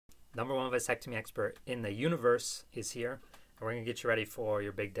number one vasectomy expert in the universe, is here. And we're going to get you ready for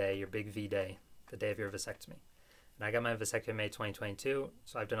your big day, your big V day, the day of your vasectomy. And I got my vasectomy in May 2022,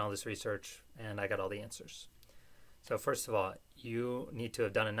 so I've done all this research and I got all the answers. So first of all, you need to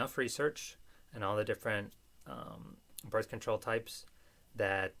have done enough research and all the different birth control types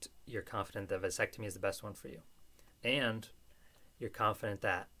that you're confident that vasectomy is the best one for you. And you're confident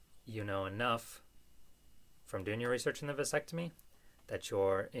that you know enough from doing your research in the vasectomy that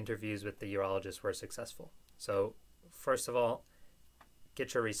your interviews with the urologist were successful. So first of all,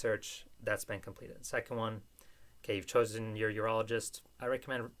 get your research. That's been completed. Second one, okay, you've chosen your urologist. I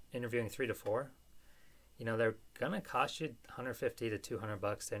recommend interviewing 3 to 4. You know, they're going to cost you $150 to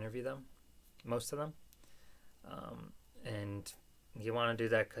 $200 to interview them, most of them. And you want to do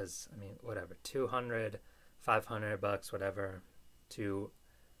that because, I mean, whatever, $200, $500, whatever, to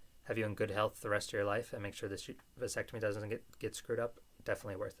have you in good health the rest of your life and make sure this vasectomy doesn't get screwed up,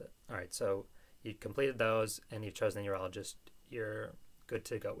 definitely worth it. All right, so you completed those and you've chosen the urologist you're good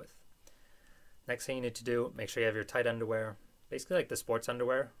to go with. Next thing you need to do, make sure you have your tight underwear, basically like the sports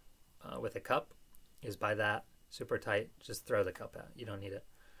underwear with a cup. Is buy that, super tight, just throw the cup out, you don't need it.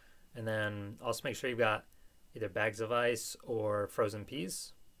 And then also make sure you've got either bags of ice or frozen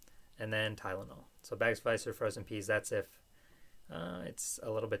peas, and then Tylenol. So bags of ice or frozen peas, that's if it's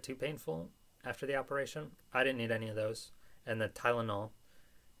a little bit too painful after the operation. I didn't need any of those. And the Tylenol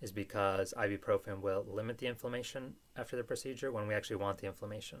is because ibuprofen will limit the inflammation after the procedure when we actually want the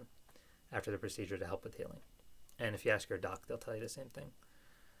inflammation after the procedure to help with healing. And if you ask your doc, they'll tell you the same thing.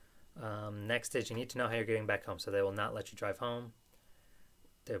 Next is you need to know how you're getting back home. So they will not let you drive home.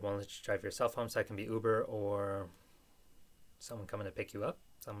 They won't let you drive yourself home, so that can be Uber or someone coming to pick you up,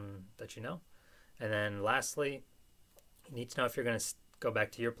 someone that you know. And then lastly, you need to know if you're going to go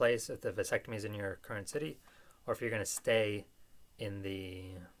back to your place, if the vasectomy is in your current city, or if you're going to stay in the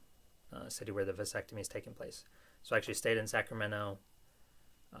city where the vasectomy is taking place. So I actually stayed in Sacramento.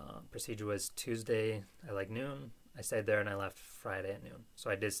 Procedure was Tuesday at like noon. I stayed there and I left Friday at noon. So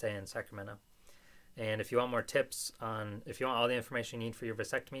I did stay in Sacramento. And if you want more tips on, if you want all the information you need for your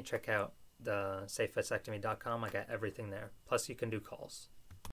vasectomy, check out the safevasectomy.com. I got everything there. Plus you can do calls.